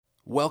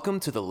Welcome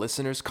to the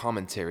Listener's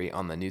Commentary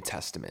on the New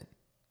Testament.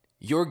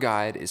 Your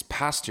guide is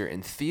pastor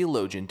and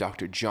theologian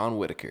Dr. John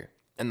Whitaker,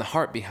 and the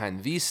heart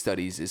behind these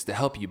studies is to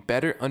help you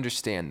better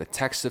understand the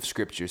text of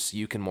Scripture so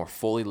you can more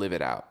fully live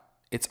it out.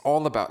 It's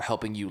all about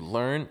helping you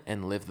learn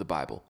and live the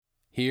Bible.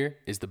 Here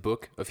is the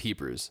book of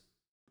Hebrews.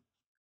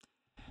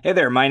 Hey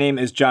there, my name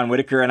is John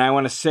Whitaker, and I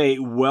want to say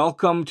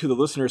welcome to the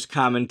Listener's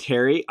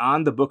Commentary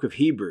on the book of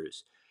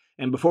Hebrews.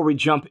 And before we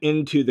jump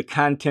into the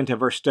content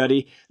of our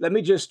study, let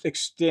me just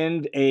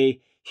extend a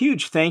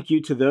huge thank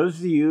you to those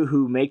of you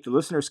who make the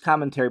Listener's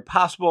Commentary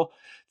possible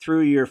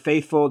through your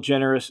faithful,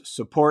 generous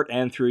support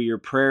and through your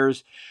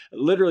prayers.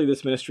 Literally,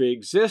 this ministry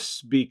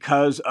exists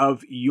because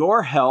of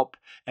your help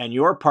and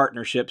your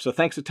partnership. So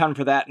thanks a ton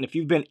for that. And if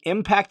you've been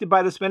impacted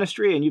by this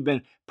ministry and you've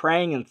been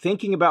praying and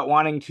thinking about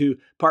wanting to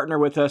partner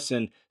with us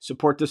and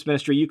support this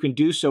ministry, you can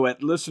do so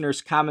at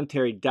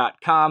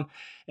listenerscommentary.com.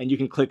 And you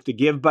can click the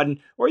Give button,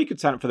 or you can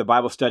sign up for the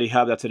Bible Study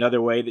Hub. That's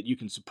another way that you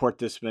can support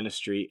this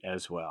ministry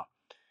as well.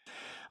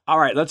 All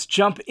right, let's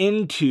jump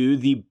into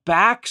the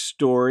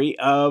backstory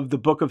of the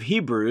book of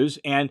Hebrews.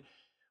 And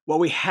what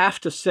we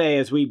have to say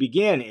as we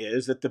begin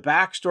is that the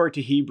backstory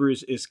to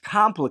Hebrews is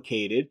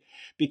complicated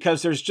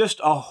because there's just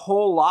a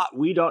whole lot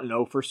we don't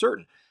know for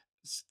certain.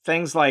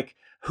 Things like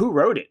who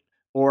wrote it,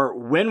 or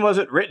when was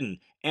it written,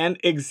 and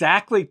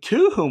exactly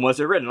to whom was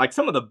it written. Like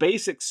some of the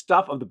basic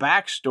stuff of the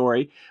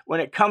backstory when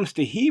it comes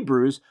to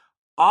Hebrews,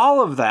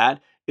 all of that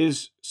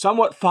is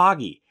somewhat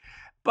foggy.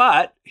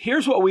 But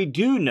here's what we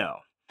do know.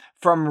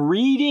 From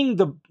reading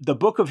the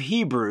book of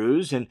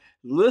Hebrews and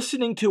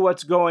listening to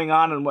what's going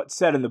on and what's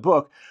said in the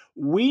book,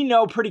 we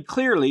know pretty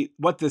clearly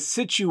what the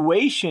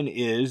situation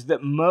is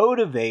that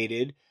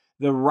motivated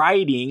the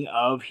writing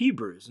of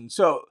Hebrews. And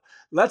so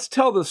let's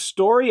tell the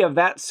story of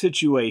that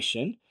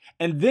situation,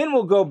 and then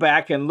we'll go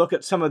back and look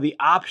at some of the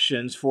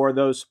options for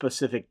those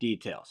specific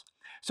details.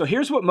 So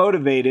here's what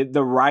motivated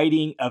the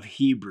writing of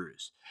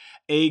Hebrews.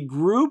 A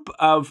group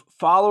of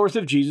followers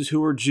of Jesus who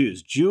were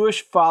Jews,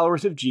 Jewish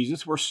followers of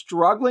Jesus, were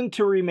struggling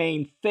to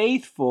remain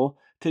faithful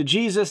to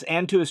Jesus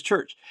and to his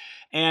church.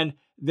 And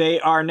they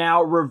are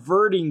now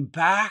reverting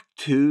back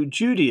to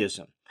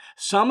Judaism.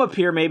 Some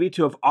appear maybe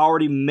to have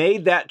already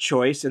made that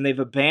choice and they've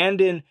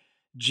abandoned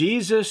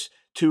Jesus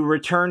to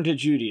return to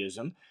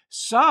Judaism.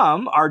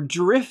 Some are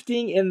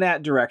drifting in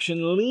that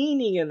direction,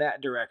 leaning in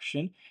that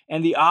direction,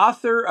 and the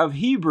author of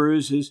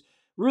Hebrews is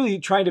really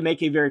trying to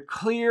make a very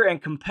clear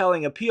and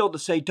compelling appeal to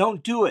say,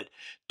 don't do it.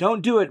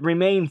 Don't do it.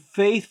 Remain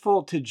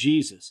faithful to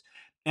Jesus.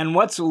 And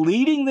what's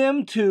leading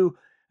them to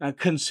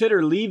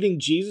consider leaving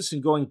Jesus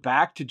and going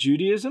back to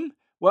Judaism?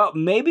 Well,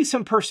 maybe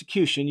some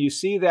persecution. You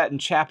see that in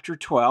chapter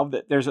 12,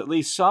 that there's at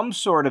least some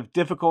sort of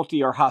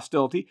difficulty or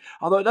hostility,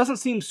 although it doesn't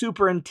seem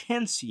super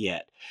intense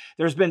yet.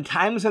 There's been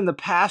times in the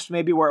past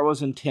maybe where it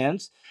was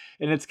intense,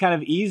 and it's kind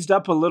of eased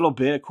up a little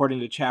bit according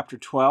to chapter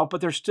 12,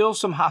 but there's still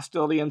some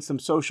hostility and some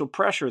social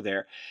pressure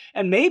there.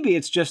 And maybe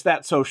it's just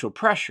that social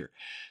pressure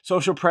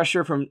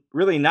from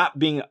really not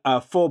being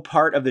a full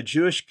part of the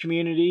Jewish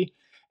community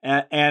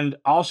and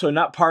also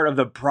not part of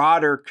the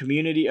broader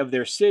community of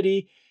their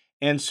city.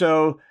 And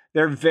so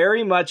they're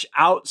very much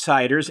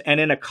outsiders, and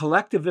in a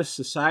collectivist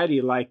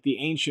society like the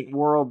ancient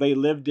world they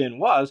lived in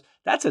was,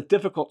 that's a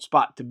difficult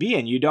spot to be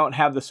in. You don't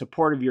have the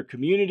support of your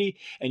community,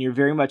 and you're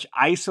very much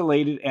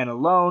isolated and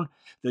alone.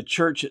 The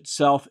church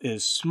itself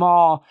is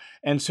small,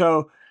 and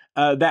so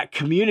that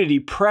community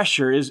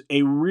pressure is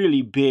a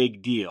really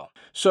big deal.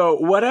 So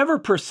whatever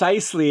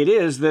precisely it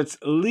is that's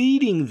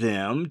leading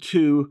them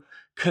to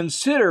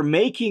consider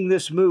making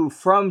this move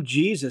from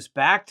Jesus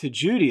back to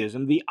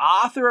Judaism, the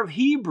author of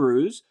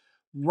Hebrews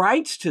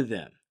writes to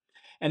them.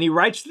 And he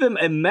writes to them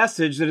a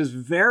message that is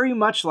very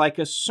much like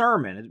a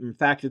sermon. In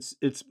fact, it's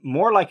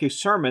more like a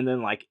sermon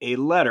than like a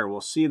letter.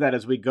 We'll see that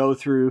as we go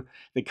through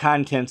the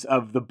contents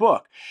of the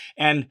book.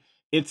 And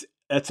it's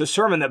a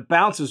sermon that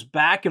bounces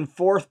back and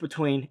forth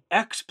between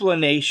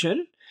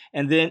explanation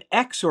and then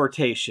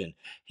exhortation.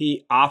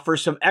 He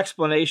offers some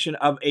explanation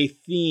of a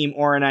theme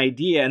or an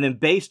idea, and then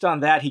based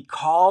on that, he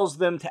calls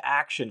them to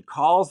action,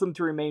 calls them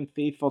to remain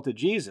faithful to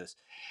Jesus.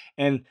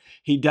 And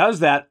he does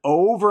that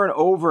over and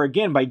over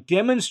again by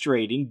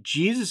demonstrating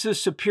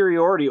Jesus'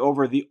 superiority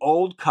over the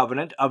old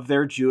covenant of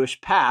their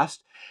Jewish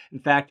past. In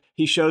fact,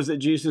 he shows that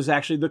Jesus is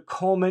actually the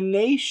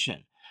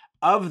culmination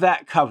of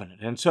that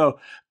covenant. And so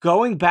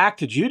going back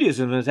to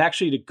Judaism is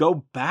actually to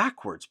go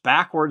backwards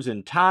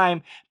in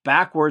time,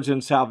 backwards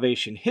in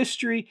salvation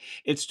history.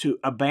 It's to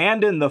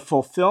abandon the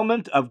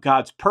fulfillment of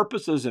God's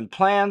purposes and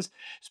plans,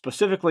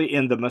 specifically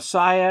in the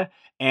Messiah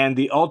and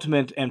the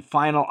ultimate and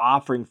final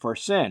offering for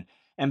sin.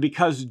 And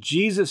because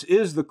Jesus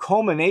is the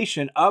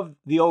culmination of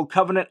the old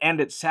covenant and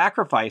its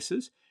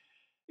sacrifices,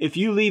 if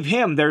you leave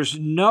him, there's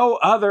no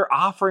other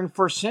offering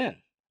for sin.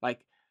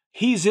 Like,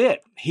 he's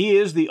it. He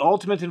is the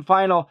ultimate and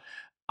final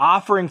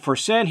offering for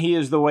sin. He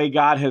is the way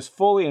God has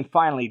fully and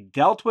finally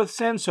dealt with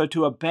sin. So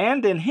to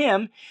abandon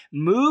him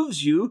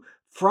moves you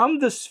from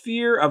the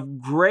sphere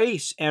of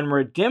grace and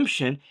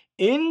redemption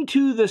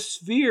into the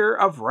sphere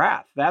of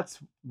wrath. That's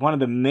one of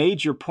the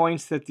major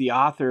points that the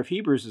author of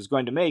Hebrews is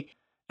going to make.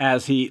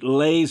 as he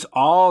lays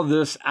all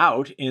this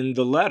out in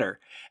the letter.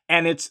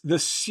 And it's the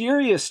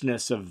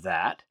seriousness of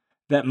that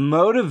that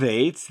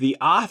motivates the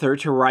author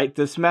to write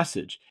this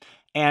message.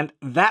 And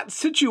that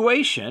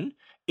situation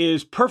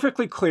is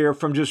perfectly clear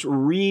from just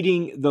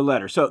reading the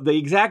letter. So the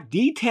exact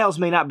details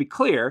may not be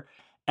clear,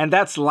 and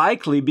that's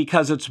likely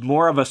because it's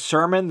more of a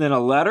sermon than a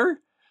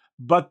letter.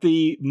 But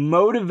the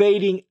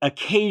motivating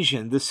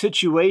occasion, the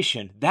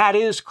situation, that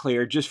is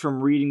clear just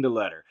from reading the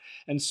letter.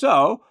 And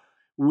so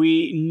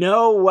we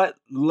know what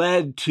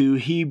led to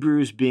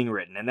Hebrews being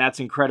written, and that's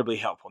incredibly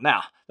helpful.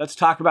 Now, let's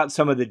talk about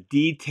some of the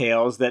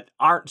details that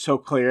aren't so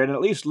clear and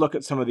at least look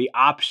at some of the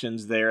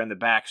options there in the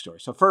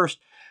backstory. So first,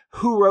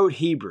 who wrote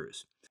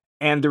Hebrews?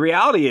 And the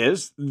reality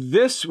is,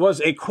 this was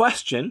a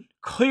question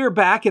clear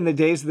back in the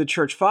days of the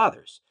church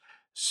fathers.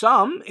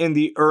 Some in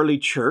the early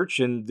church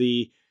and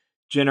the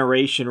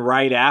generation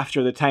right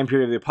after the time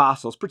period of the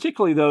apostles,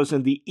 particularly those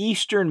in the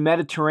Eastern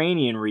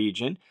Mediterranean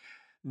region,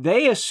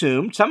 they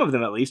assumed, some of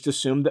them at least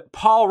assumed, that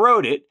Paul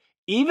wrote it,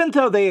 even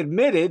though they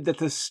admitted that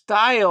the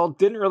style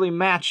didn't really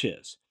match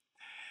his.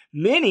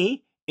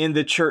 Many in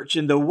the church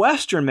in the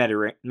Western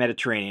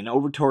Mediterranean,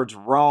 over towards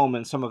Rome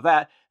and some of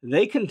that,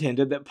 they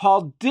contended that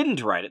Paul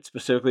didn't write it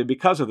specifically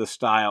because of the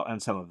style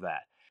and some of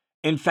that.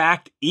 In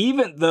fact,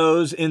 even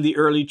those in the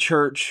early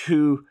church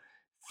who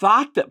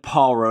thought that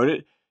Paul wrote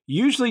it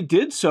usually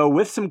did so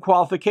with some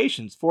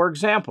qualifications. For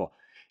example,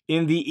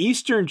 in the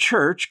Eastern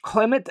Church,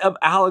 Clement of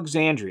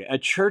Alexandria, a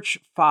church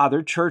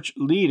father, church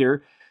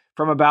leader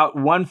from about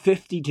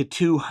 150 to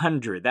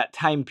 200, that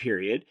time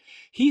period,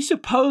 he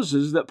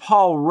supposes that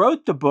Paul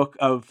wrote the book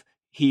of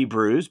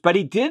Hebrews, but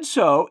he did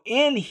so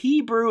in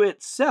Hebrew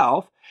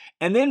itself,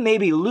 and then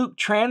maybe Luke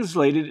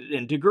translated it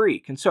into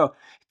Greek. And so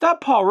he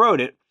thought Paul wrote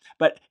it,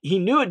 but he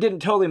knew it didn't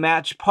totally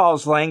match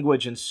Paul's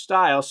language and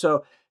style,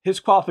 so his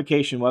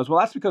qualification was, well,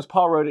 that's because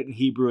Paul wrote it in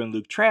Hebrew and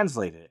Luke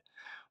translated it.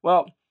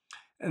 Well,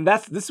 and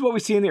this is what we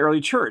see in the early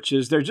church,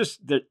 is there's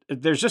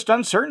just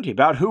uncertainty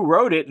about who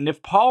wrote it. And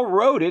if Paul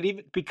wrote it,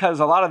 even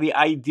because a lot of the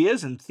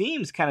ideas and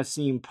themes kind of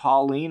seem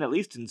Pauline, at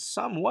least in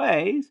some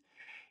ways,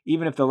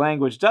 even if the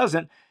language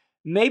doesn't,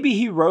 maybe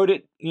he wrote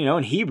it,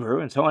 in Hebrew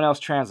and someone else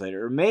translated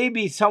it. Or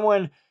maybe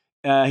someone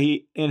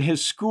in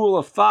his school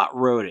of thought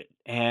wrote it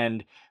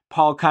and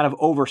Paul kind of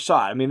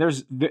oversaw it. I mean,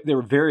 there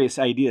were various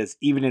ideas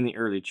even in the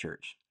early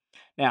church.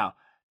 Now,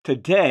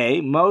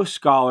 today, most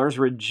scholars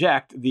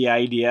reject the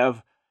idea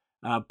of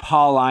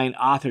Pauline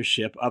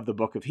authorship of the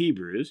book of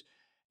Hebrews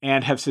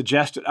and have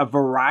suggested a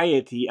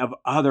variety of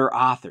other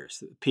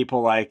authors,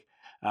 people like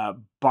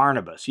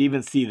Barnabas. You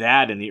even see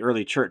that in the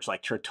early church,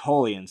 like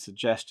Tertullian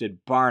suggested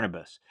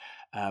Barnabas.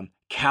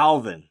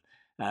 Calvin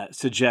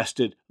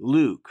suggested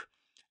Luke.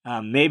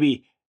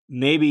 Maybe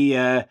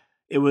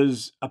it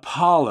was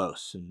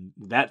Apollos, and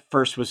that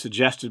first was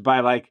suggested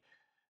by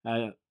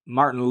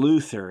Martin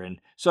Luther. And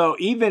so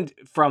even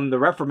from the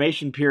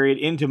Reformation period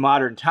into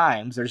modern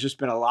times, there's just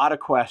been a lot of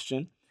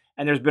question,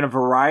 and there's been a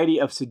variety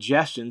of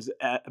suggestions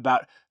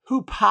about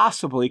who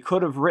possibly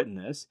could have written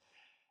this.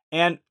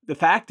 And the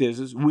fact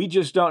is we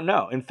just don't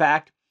know. In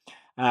fact,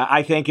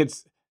 I think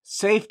it's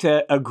safe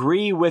to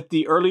agree with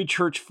the early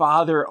church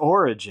father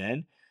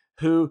Origen,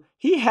 who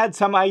he had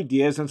some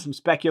ideas and some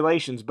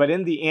speculations, but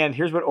in the end,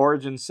 here's what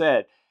Origen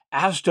said: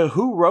 as to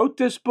who wrote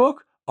this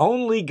book,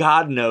 only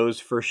God knows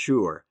for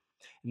sure.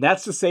 And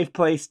that's a safe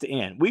place to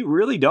end. We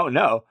really don't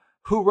know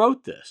who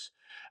wrote this.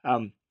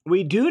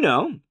 We do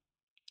know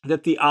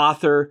that the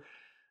author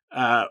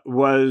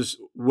was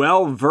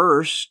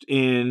well-versed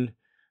in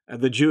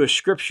the Jewish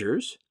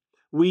scriptures.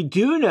 We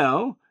do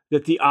know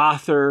that the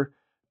author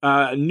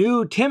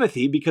knew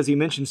Timothy, because he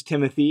mentions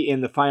Timothy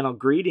in the final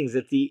greetings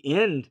at the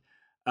end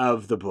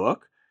of the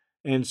book.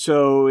 And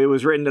so it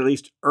was written at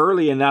least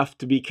early enough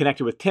to be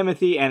connected with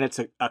Timothy, and it's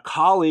a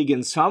colleague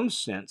in some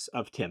sense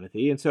of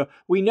Timothy. And so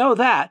we know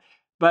that,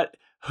 but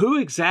who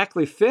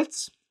exactly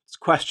fits? It's a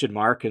question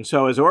mark. And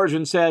so as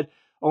Origen said,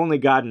 only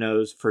God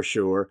knows for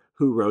sure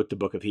who wrote the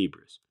book of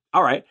Hebrews.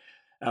 All right,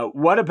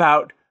 what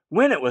about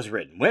when it was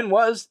written? When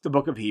was the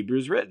book of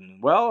Hebrews written?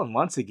 Well, and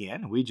once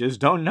again, we just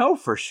don't know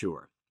for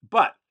sure.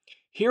 But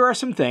here are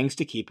some things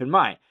to keep in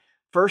mind.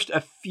 First,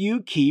 a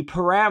few key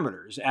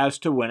parameters as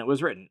to when it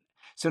was written.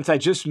 Since I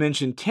just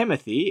mentioned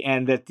Timothy,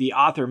 and that the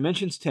author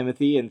mentions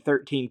Timothy in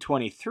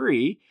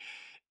 1323,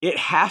 it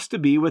has to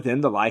be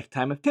within the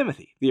lifetime of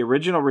Timothy. The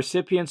original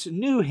recipients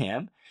knew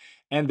him,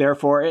 and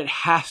therefore it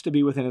has to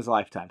be within his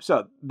lifetime.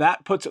 So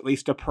that puts at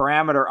least a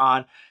parameter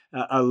on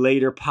a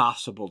later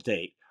possible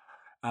date.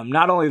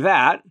 Not only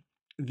that,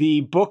 the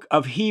book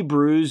of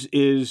Hebrews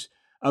is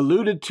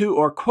alluded to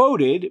or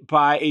quoted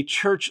by a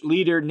church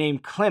leader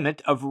named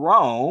Clement of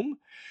Rome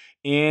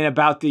in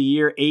about the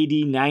year AD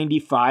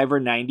 95 or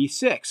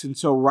 96. And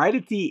so right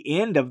at the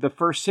end of the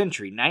first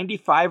century,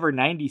 95 or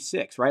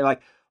 96, right?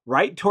 Like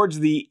right towards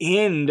the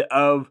end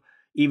of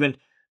even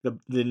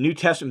the New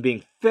Testament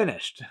being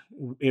finished,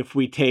 if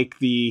we take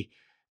the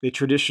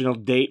traditional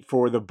date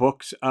for the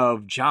books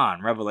of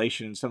John,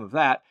 Revelation, and some of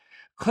that,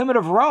 Clement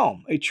of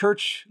Rome, a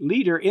church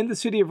leader in the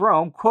city of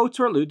Rome, quotes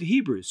or alludes to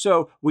Hebrews.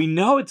 So we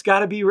know it's got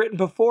to be written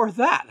before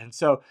that. And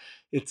so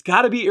it's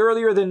got to be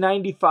earlier than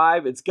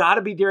 95. It's got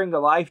to be during the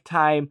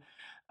lifetime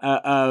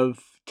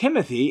of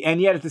Timothy. And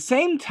yet at the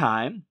same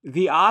time,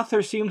 the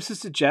author seems to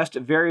suggest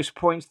at various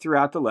points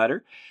throughout the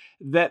letter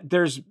that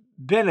there's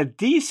been a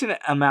decent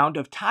amount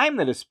of time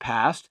that has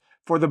passed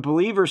for the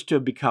believers to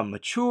have become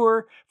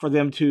mature, for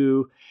them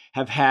to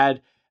have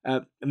had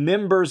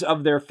members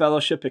of their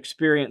fellowship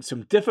experience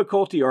some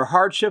difficulty or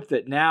hardship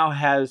that now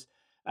has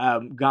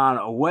gone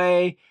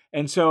away.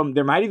 And so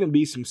there might even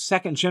be some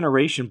second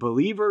generation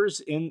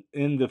believers in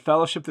the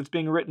fellowship that's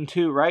being written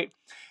to, right?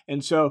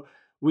 And so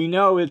we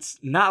know it's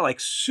not like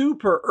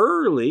super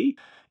early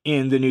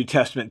in the New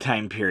Testament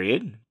time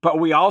period, but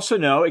we also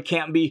know it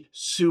can't be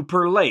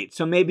super late.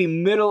 So maybe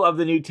middle of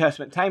the New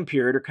Testament time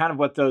period are kind of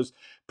what those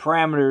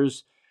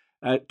parameters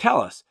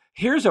tell us.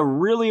 Here's a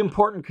really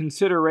important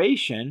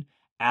consideration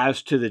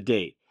as to the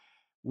date.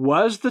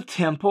 Was the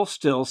temple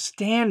still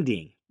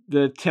standing?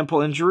 The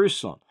temple in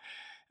Jerusalem.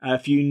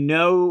 If you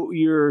know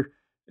your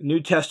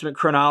New Testament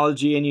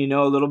chronology and you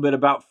know a little bit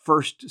about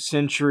first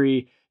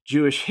century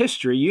Jewish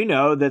history, you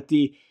know that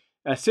the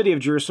city of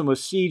Jerusalem was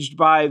sieged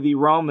by the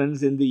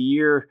Romans in the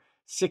year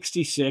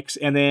 66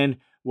 and then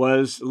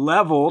was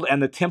leveled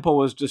and the temple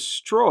was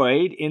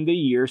destroyed in the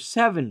year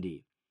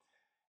 70.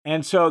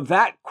 And so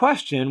that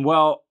question,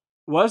 well,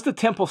 was the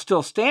temple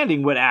still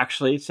standing, would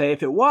actually say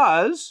if it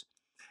was,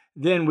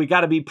 then we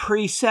got to be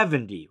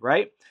pre-70,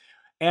 right?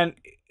 And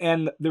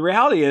the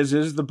reality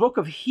is the book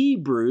of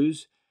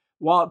Hebrews,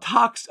 while it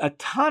talks a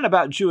ton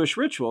about Jewish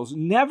rituals,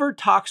 never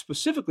talks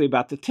specifically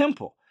about the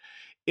temple.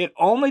 It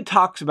only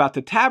talks about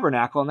the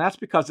tabernacle, and that's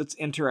because it's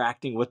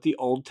interacting with the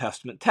Old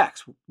Testament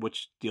text,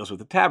 which deals with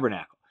the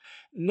tabernacle.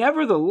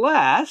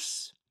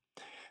 Nevertheless,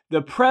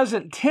 the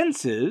present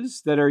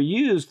tenses that are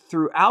used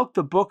throughout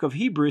the book of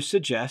Hebrews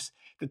suggest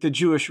that the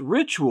Jewish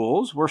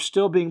rituals were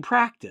still being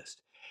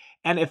practiced.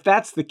 And if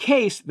that's the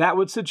case, that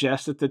would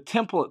suggest that the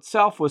temple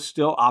itself was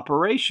still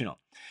operational.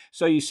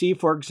 So you see,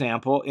 for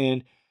example,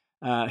 in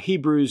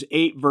Hebrews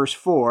 8, verse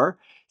 4,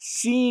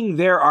 seeing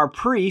there are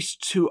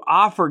priests who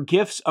offer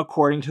gifts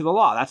according to the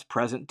law. That's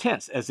present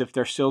tense, as if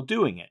they're still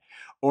doing it.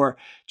 Or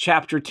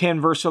chapter 10,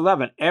 verse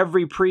 11,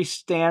 every priest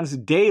stands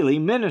daily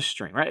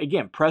ministering, right?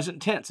 Again,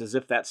 present tense, as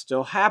if that's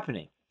still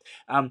happening.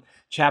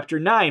 Chapter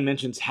 9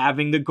 mentions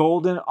having the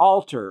golden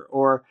altar,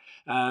 or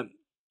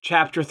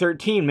chapter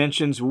 13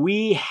 mentions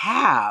we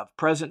have,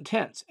 present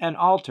tense, an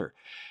altar.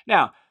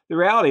 Now, the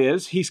reality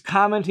is he's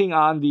commenting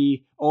on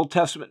the Old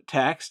Testament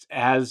text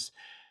as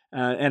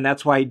and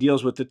that's why he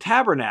deals with the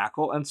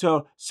tabernacle. And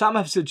so some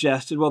have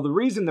suggested, well, the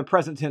reason the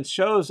present tense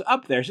shows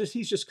up there is just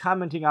he's just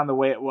commenting on the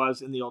way it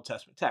was in the Old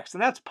Testament text.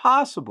 And that's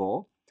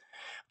possible,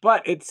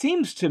 but it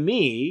seems to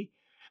me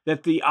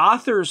that the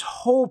author's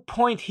whole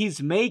point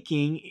he's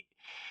making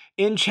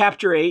in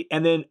chapter 8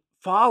 and then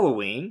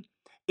following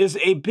is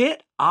a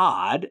bit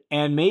odd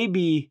and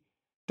maybe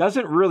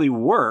doesn't really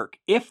work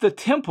if the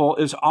temple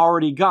is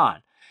already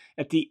gone.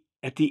 At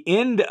the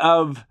end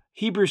of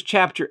Hebrews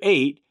chapter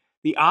 8,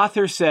 the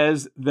author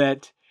says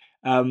that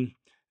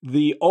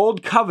the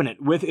old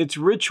covenant with its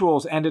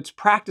rituals and its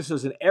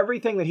practices and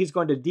everything that he's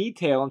going to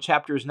detail in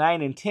chapters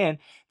 9 and 10,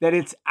 that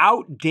it's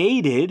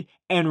outdated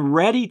and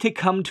ready to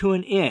come to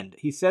an end.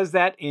 He says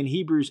that in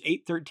Hebrews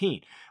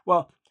 8:13.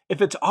 Well,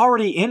 if it's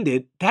already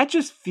ended, that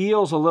just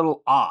feels a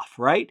little off,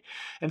 right?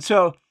 And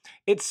so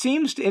it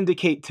seems to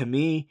indicate to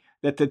me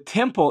that the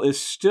temple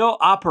is still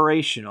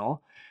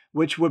operational,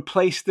 which would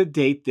place the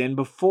date then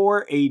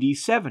before AD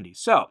 70.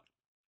 So,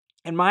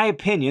 in my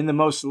opinion, the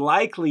most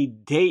likely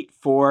date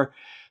for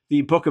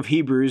the book of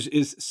Hebrews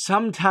is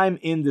sometime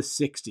in the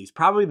 60s,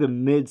 probably the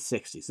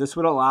mid-60s. This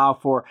would allow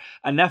for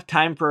enough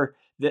time for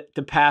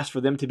to pass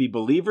for them to be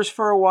believers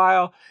for a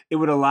while. It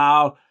would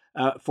allow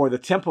for the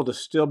temple to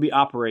still be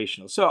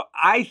operational. So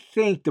I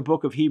think the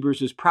book of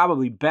Hebrews is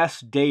probably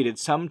best dated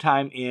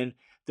sometime in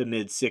the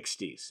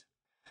mid-60s.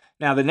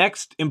 Now, the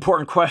next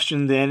important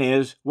question then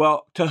is,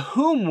 well, to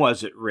whom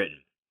was it written?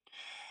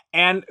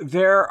 And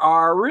there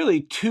are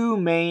really two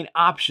main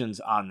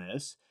options on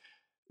this: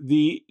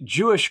 the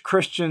Jewish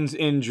Christians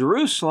in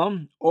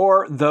Jerusalem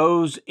or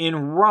those in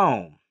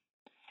Rome.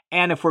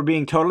 And if we're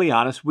being totally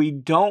honest, we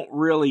don't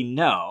really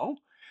know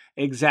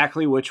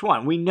exactly which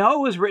one. We know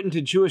it was written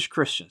to Jewish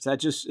Christians. That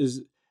just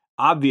is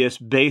obvious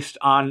based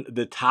on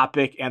the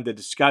topic and the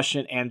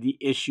discussion and the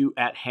issue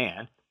at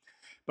hand.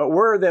 But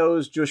were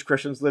those Jewish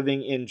Christians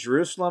living in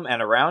Jerusalem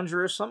and around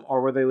Jerusalem, or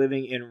were they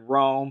living in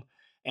Rome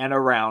and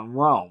around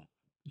Rome?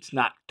 It's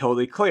not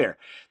totally clear.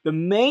 The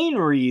main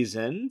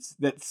reasons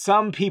that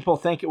some people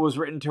think it was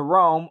written to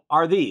Rome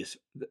are these.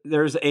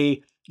 There's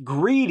a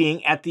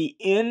greeting at the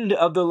end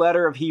of the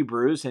letter of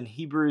Hebrews in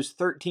Hebrews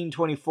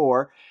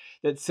 13:24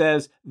 that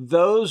says,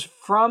 "Those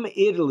from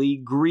Italy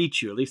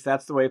greet you." At least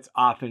that's the way it's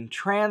often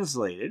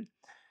translated.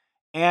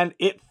 And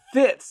it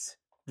fits.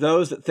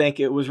 Those that think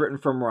it was written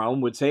from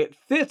Rome would say it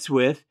fits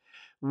with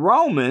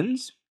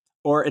Romans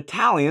or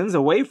Italians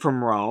away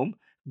from Rome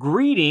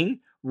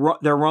greeting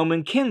their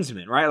Roman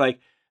kinsmen, right? Like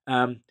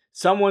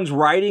someone's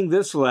writing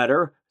this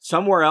letter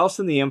somewhere else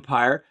in the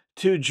empire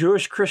to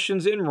Jewish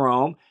Christians in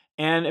Rome,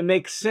 and it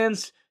makes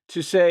sense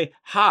to say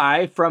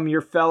hi from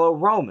your fellow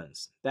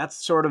Romans. That's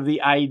sort of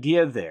the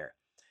idea there.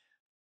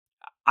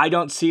 I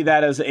don't see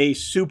that as a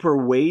super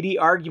weighty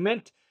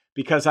argument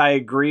because I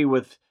agree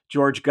with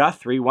George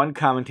Guthrie, one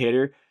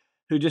commentator,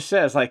 who just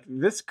says like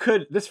this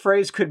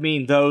phrase could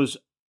mean those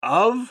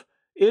of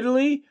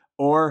Italy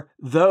or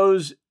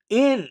those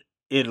in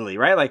Italy,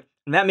 right? Like,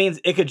 and that means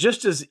it could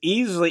just as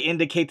easily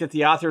indicate that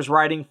the author is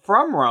writing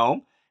from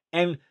Rome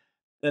and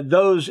that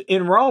those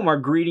in Rome are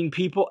greeting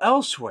people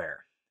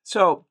elsewhere.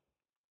 So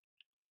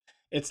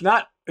it's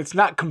not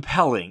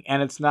compelling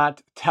and it's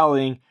not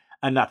telling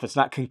enough. It's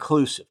not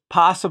conclusive.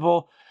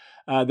 Possible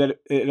that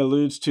it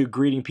alludes to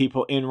greeting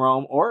people in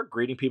Rome or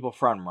greeting people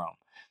from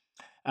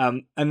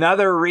Rome.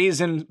 Another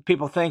reason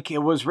people think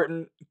it was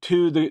written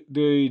to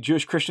the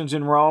Jewish Christians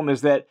in Rome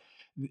is that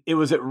it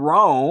was at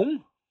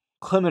Rome,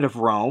 Clement of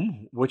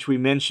Rome, which we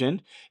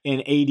mentioned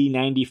in AD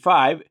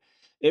 95.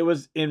 It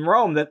was in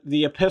Rome that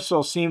the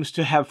epistle seems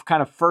to have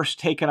kind of first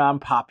taken on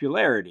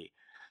popularity.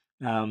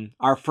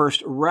 Our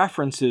first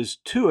references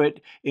to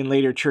it in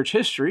later church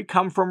history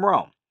come from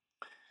Rome.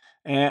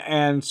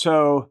 And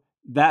so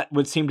that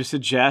would seem to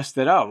suggest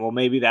that,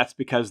 maybe that's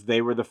because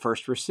they were the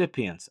first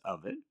recipients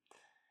of it.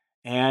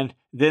 And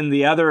then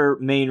the other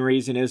main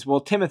reason is,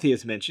 Timothy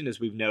is mentioned, as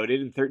we've noted,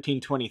 in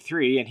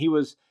 1323, and he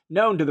was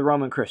known to the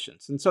Roman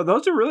Christians. And so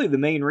those are really the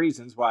main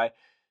reasons why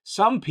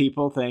some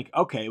people think,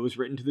 okay, it was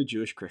written to the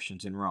Jewish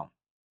Christians in Rome.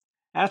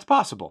 And it's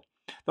possible.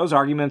 Those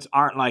arguments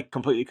aren't like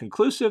completely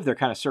conclusive. They're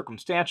kind of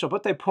circumstantial,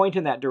 but they point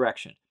in that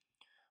direction.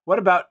 What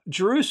about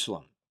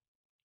Jerusalem?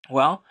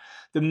 Well,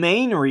 the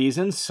main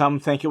reasons some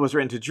think it was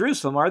written to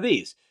Jerusalem are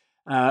these.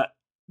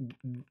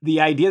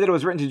 The idea that it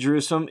was written to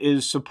Jerusalem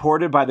is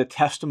supported by the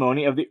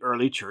testimony of the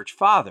early church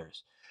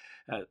fathers.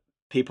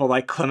 People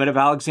like Clement of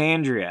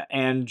Alexandria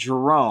and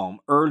Jerome,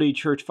 early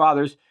church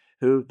fathers,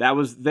 who that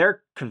was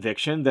their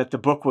conviction that the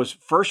book was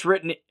first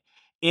written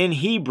in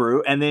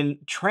Hebrew and then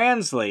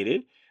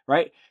translated,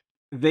 right?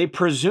 They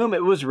presume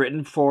it was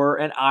written for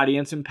an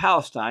audience in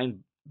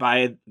Palestine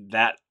by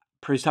that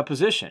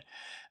presupposition.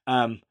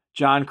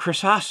 John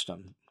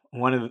Chrysostom,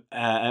 one of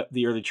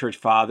the early church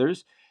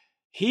fathers,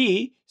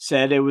 he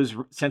said it was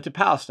sent to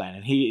Palestine,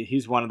 and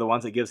he's one of the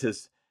ones that gives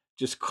his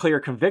just clear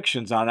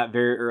convictions on that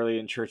very early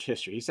in church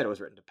history. He said it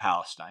was written to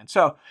Palestine.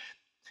 So,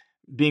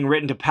 being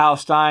written to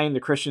Palestine, the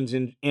Christians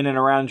in and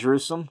around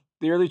Jerusalem,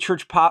 the early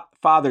church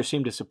fathers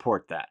seem to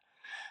support that.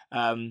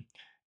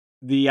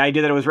 The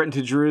idea that it was written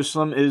to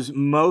Jerusalem is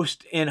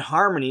most in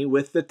harmony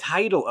with the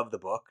title of the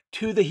book,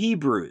 To the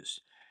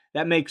Hebrews.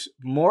 That makes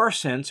more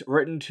sense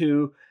written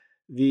to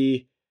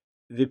the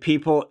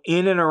people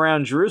in and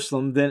around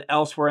Jerusalem than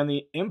elsewhere in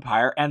the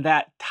empire. And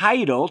that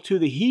title, To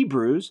the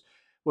Hebrews,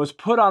 was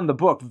put on the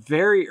book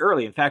very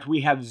early. In fact,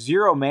 we have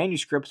 0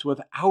 manuscripts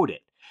without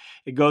it.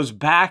 It goes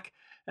back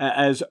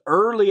as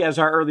early as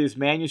our earliest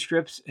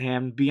manuscripts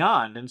and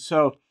beyond. And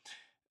so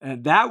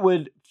that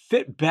would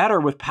fit better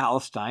with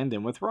Palestine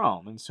than with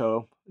Rome. And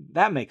so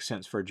that makes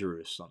sense for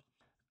Jerusalem.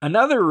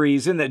 Another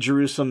reason that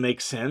Jerusalem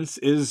makes sense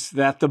is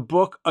that the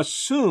book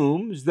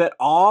assumes that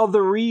all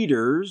the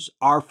readers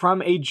are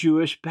from a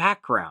Jewish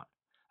background.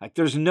 Like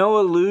there's no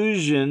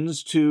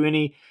allusions to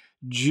any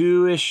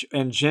Jewish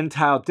and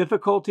Gentile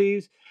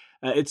difficulties.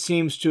 It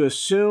seems to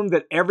assume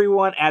that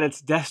everyone at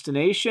its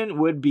destination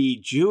would be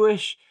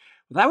Jewish.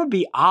 Well, that would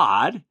be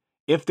odd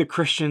if the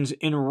Christians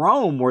in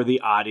Rome were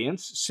the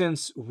audience,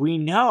 since we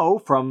know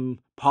from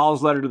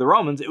Paul's letter to the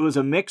Romans, it was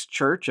a mixed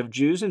church of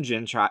Jews and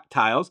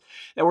Gentiles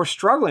that were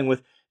struggling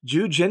with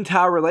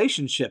Jew-Gentile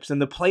relationships and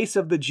the place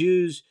of the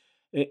Jews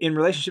in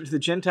relationship to the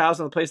Gentiles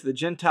and the place of the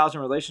Gentiles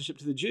in relationship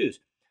to the Jews.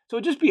 So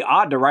it'd just be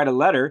odd to write a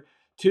letter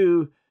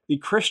to the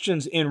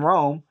Christians in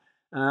Rome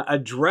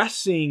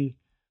addressing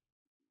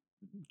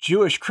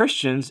Jewish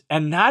Christians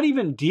and not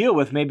even deal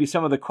with maybe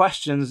some of the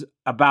questions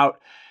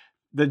about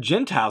the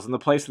Gentiles and the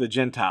place of the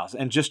Gentiles,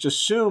 and just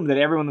assume that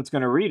everyone that's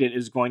going to read it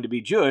is going to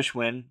be Jewish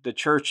when the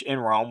church in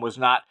Rome was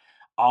not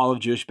all of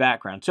Jewish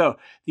background. So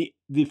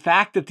the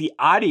fact that the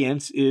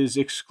audience is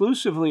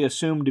exclusively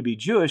assumed to be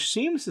Jewish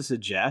seems to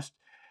suggest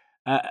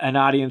an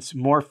audience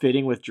more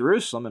fitting with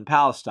Jerusalem and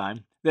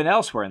Palestine than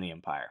elsewhere in the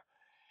empire.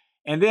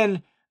 And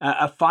then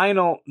a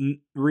final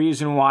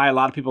reason why a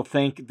lot of people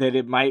think that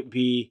it might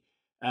be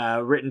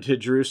written to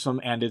Jerusalem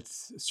and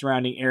its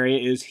surrounding area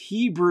is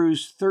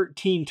Hebrews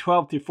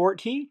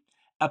 13:12-14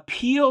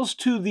 appeals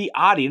to the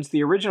audience,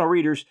 the original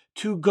readers,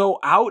 to go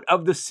out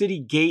of the city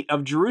gate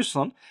of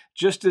Jerusalem,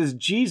 just as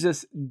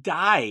Jesus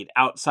died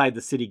outside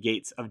the city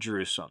gates of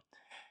Jerusalem.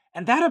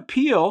 And that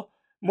appeal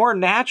more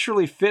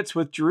naturally fits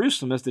with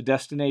Jerusalem as the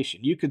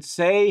destination. You could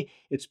say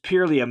it's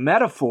purely a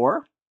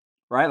metaphor,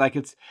 right? Like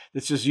it's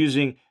just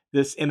using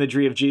this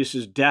imagery of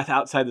Jesus' death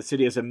outside the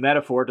city as a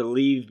metaphor to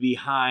leave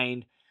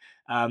behind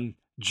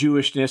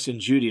Jewishness and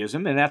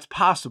Judaism, and that's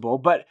possible,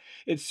 but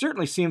it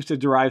certainly seems to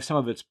derive some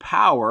of its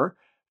power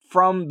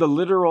from the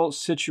literal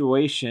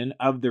situation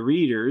of the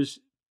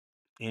readers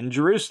in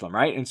Jerusalem,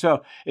 right? And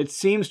so it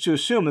seems to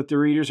assume that the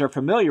readers are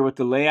familiar with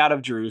the layout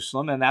of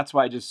Jerusalem, and that's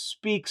why it just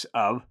speaks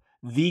of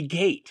the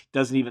gate,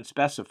 doesn't even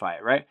specify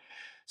it, right?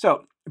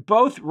 So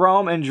both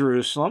Rome and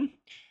Jerusalem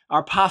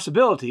are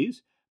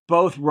possibilities.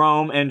 Both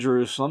Rome and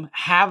Jerusalem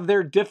have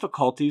their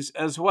difficulties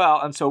as well.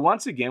 And so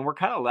once again, we're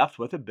kind of left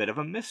with a bit of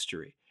a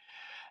mystery.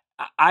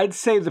 I'd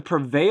say the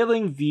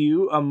prevailing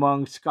view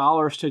among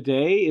scholars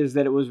today is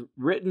that it was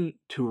written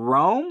to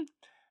Rome,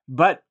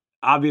 but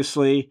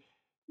obviously,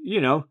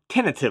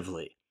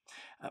 tentatively.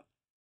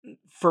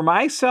 For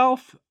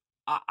myself,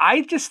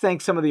 I just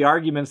think some of the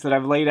arguments that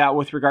I've laid out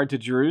with regard to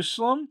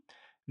Jerusalem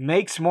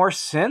makes more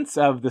sense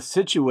of the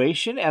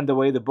situation and the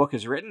way the book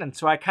is written. And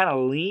so I kind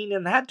of lean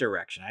in that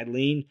direction. I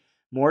lean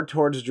more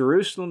towards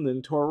Jerusalem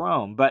than toward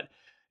Rome. But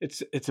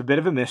it's a bit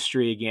of a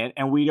mystery again,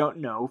 and we don't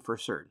know for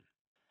certain.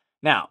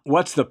 Now,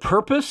 what's the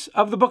purpose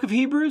of the book of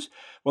Hebrews?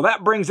 Well,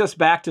 that brings us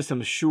back to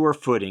some sure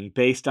footing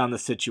based on the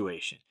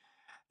situation.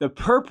 The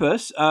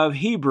purpose of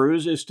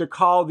Hebrews is to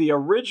call the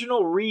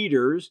original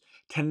readers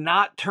to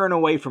not turn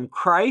away from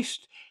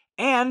Christ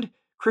and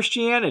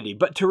Christianity,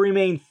 but to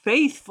remain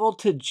faithful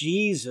to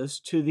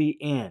Jesus to the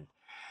end.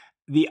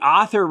 The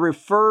author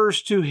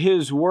refers to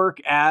his work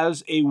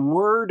as a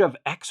word of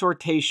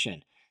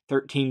exhortation,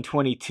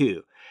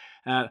 1322.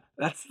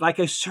 That's like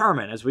a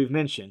sermon, as we've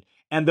mentioned.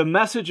 And the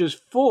message is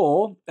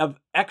full of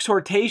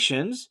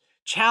exhortations,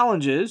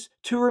 challenges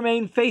to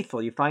remain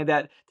faithful. You find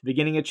that at the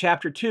beginning of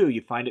chapter 2.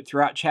 You find it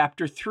throughout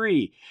chapter 3.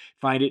 You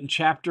find it in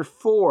chapter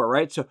 4,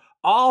 right? So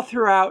all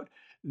throughout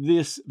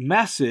this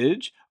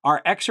message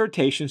are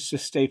exhortations to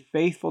stay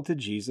faithful to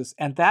Jesus,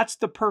 and that's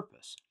the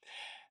purpose.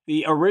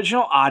 The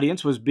original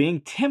audience was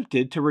being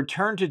tempted to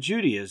return to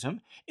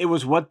Judaism. It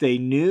was what they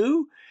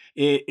knew.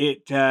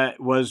 It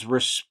was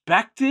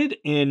respected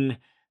in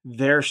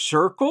their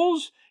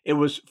circles. It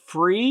was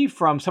free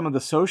from some of the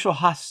social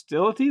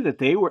hostility that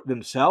they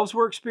themselves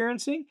were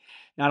experiencing.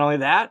 Not only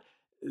that,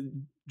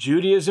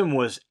 Judaism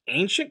was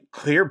ancient,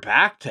 clear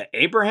back to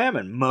Abraham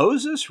and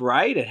Moses,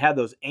 right? It had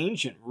those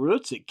ancient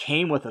roots. It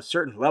came with a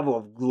certain level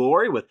of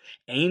glory, with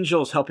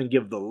angels helping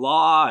give the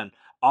law and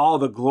all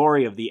the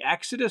glory of the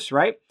Exodus,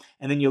 right?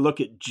 And then you look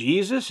at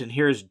Jesus, and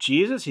here's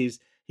Jesus.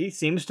 He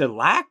seems to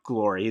lack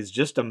glory. He's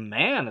just a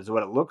man, is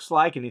what it looks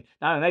like. And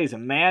not only that, he's a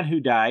man who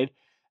died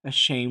a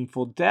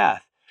shameful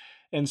death.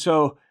 And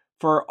so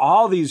for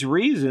all these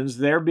reasons,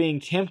 they're being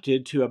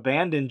tempted to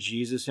abandon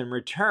Jesus and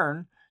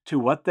return to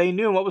what they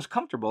knew and what was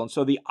comfortable. And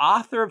so the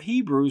author of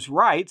Hebrews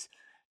writes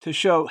to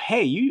show,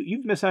 hey,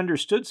 you've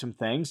misunderstood some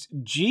things.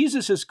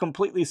 Jesus is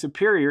completely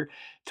superior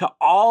to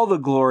all the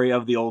glory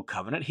of the old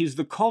covenant. He's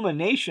the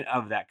culmination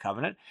of that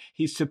covenant.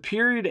 He's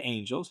superior to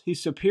angels.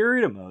 He's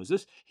superior to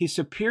Moses. He's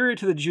superior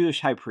to the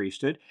Jewish high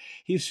priesthood.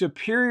 He's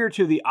superior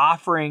to the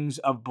offerings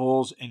of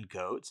bulls and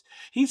goats.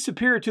 He's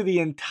superior to the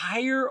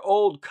entire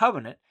old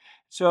covenant.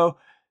 So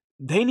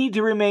they need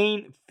to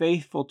remain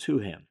faithful to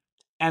him.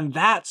 And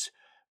that's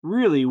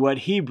really what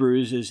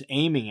Hebrews is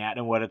aiming at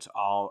and what it's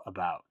all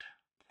about.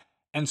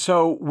 And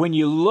so when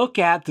you look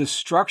at the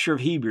structure of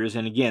Hebrews,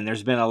 and again,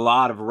 there's been a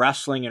lot of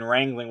wrestling and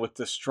wrangling with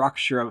the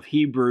structure of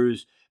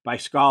Hebrews by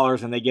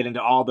scholars, and they get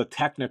into all the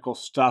technical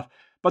stuff,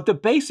 but the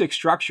basic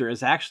structure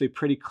is actually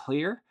pretty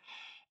clear.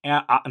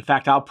 And in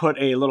fact, I'll put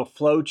a little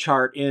flow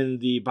chart in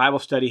the Bible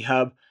Study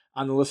Hub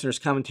on the Listener's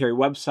Commentary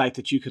website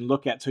that you can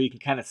look at so you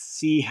can kind of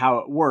see how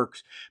it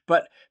works.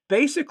 But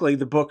basically,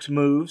 the book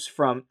moves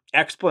from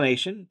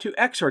explanation to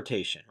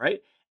exhortation,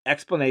 right?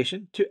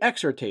 Explanation to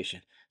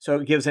exhortation. So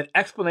it gives an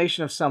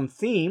explanation of some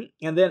theme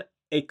and then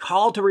a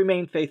call to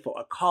remain faithful,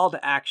 a call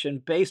to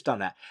action based on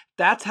that.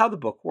 That's how the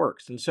book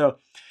works. And so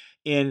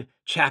in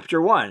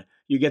chapter 1,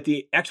 you get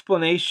the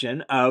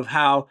explanation of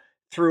how,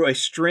 through a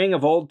string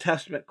of Old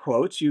Testament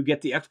quotes, you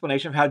get the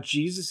explanation of how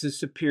Jesus is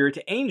superior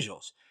to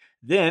angels.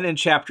 Then in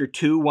chapter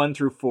 2, 1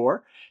 through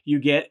 4, you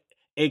get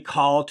a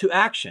call to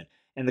action.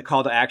 And the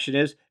call to action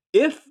is,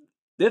 if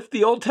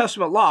the Old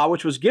Testament law,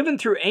 which was given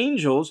through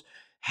angels,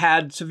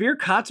 had severe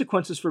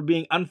consequences for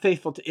being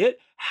unfaithful to it,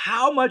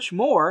 how much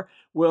more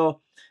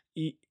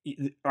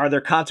are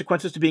there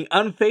consequences to being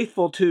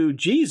unfaithful to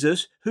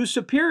Jesus, who's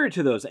superior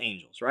to those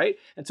angels, right?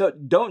 And so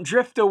don't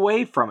drift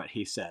away from it,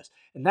 he says.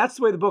 And that's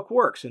the way the book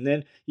works. And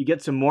then you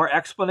get some more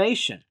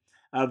explanation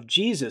of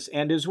Jesus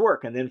and his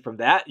work. And then from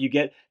that, you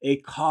get a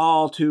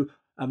call to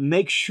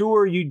make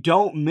sure you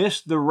don't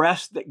miss the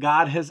rest that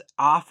God has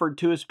offered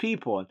to his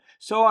people, and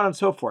so on and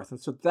so forth. And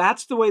so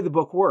that's the way the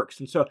book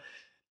works. And so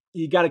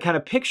you got to kind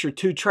of picture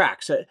two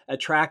tracks, a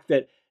track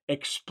that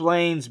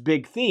explains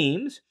big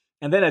themes,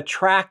 and then a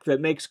track that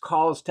makes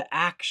calls to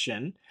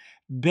action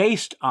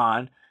based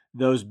on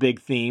those big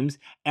themes.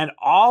 And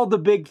all the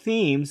big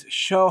themes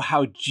show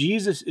how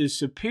Jesus is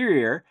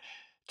superior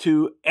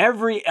to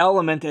every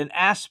element and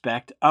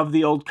aspect of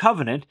the old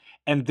covenant,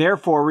 and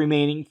therefore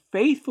remaining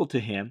faithful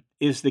to him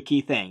is the key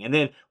thing. And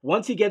then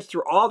once he gets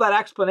through all that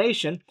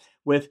explanation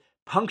with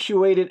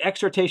punctuated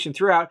exhortation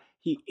throughout,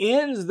 he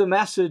ends the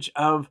message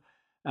of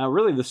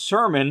really the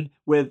sermon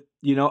with,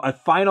 a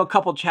final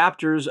couple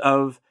chapters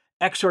of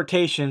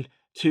exhortation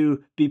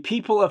to be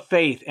people of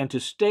faith and to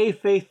stay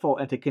faithful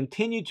and to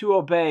continue to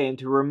obey and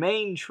to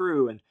remain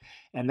true.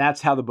 And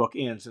that's how the book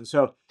ends. And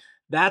so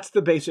that's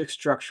the basic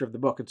structure of the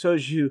book. And so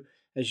as you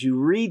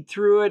read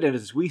through it and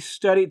as we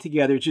study it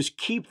together, just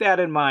keep that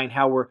in mind,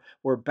 how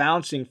we're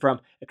bouncing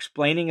from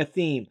explaining a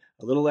theme,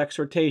 a little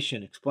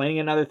exhortation, explaining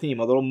another theme,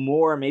 a little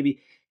more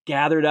maybe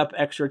gathered up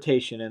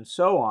exhortation, and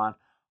so on,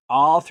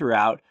 all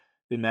throughout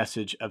the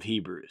message of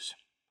Hebrews.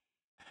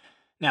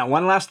 Now,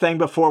 one last thing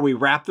before we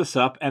wrap this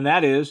up, and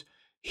that is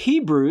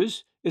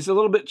Hebrews is a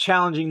little bit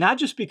challenging, not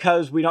just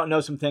because we don't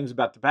know some things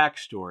about the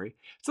backstory.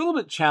 It's a little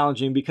bit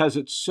challenging because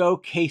it's so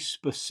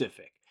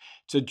case-specific.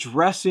 It's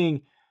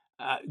addressing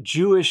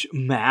Jewish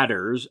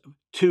matters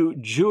to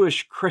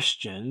Jewish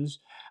Christians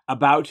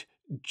about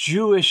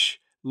Jewish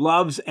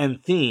loves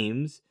and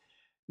themes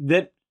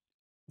that,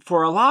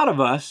 for a lot of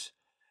us,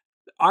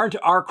 aren't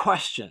our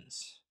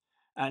questions.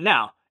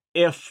 Now,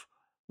 if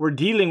we're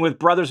dealing with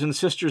brothers and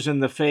sisters in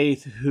the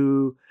faith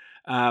who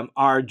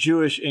are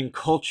Jewish in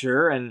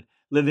culture and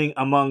living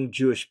among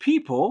Jewish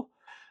people,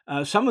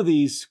 some of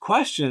these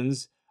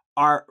questions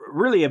are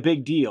really a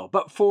big deal.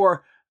 But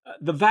for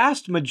the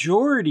vast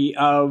majority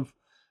of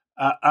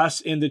us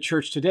in the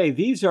church today,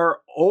 these are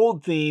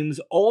old themes,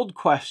 old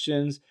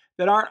questions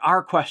that aren't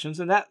our questions,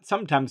 and that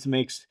sometimes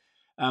makes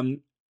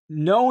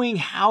knowing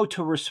how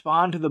to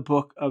respond to the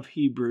book of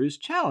Hebrews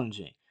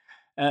challenging.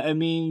 It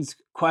means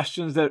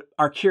questions that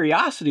are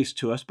curiosities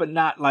to us, but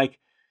not like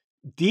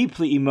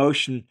deeply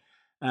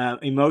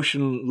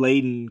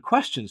emotion-laden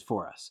questions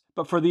for us.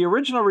 But for the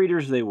original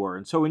readers, they were.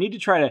 And so we need to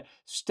try to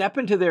step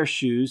into their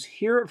shoes,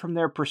 hear it from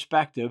their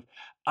perspective,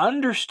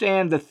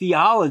 understand the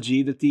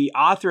theology that the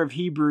author of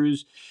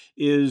Hebrews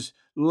is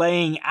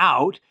laying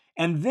out,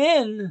 and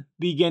then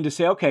begin to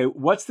say, okay,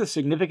 what's the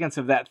significance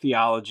of that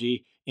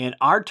theology in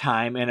our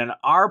time and in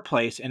our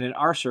place and in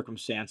our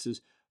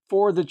circumstances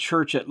for the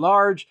church at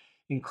large,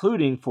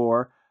 including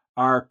for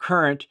our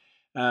current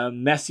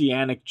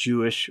Messianic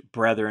Jewish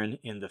brethren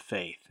in the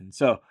faith. And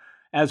so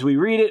as we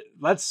read it,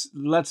 let's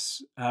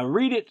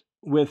read it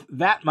with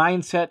that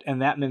mindset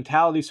and that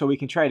mentality so we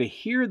can try to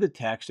hear the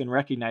text and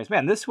recognize,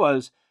 man, this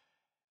was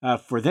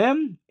for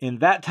them in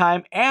that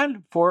time,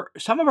 and for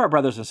some of our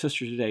brothers and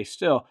sisters today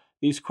still,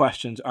 these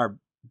questions are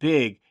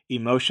big,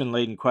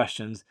 emotion-laden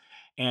questions,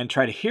 and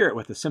try to hear it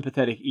with a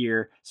sympathetic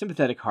ear,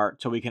 sympathetic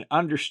heart, so we can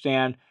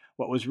understand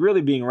what was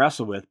really being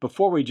wrestled with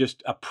before we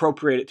just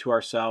appropriate it to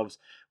ourselves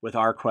with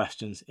our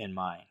questions in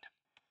mind.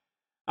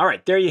 All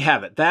right, there you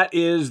have it. That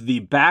is the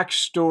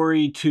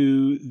backstory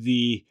to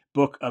the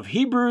book of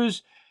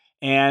Hebrews,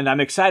 and I'm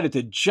excited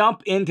to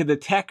jump into the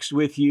text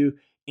with you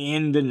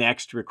in the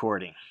next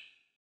recording.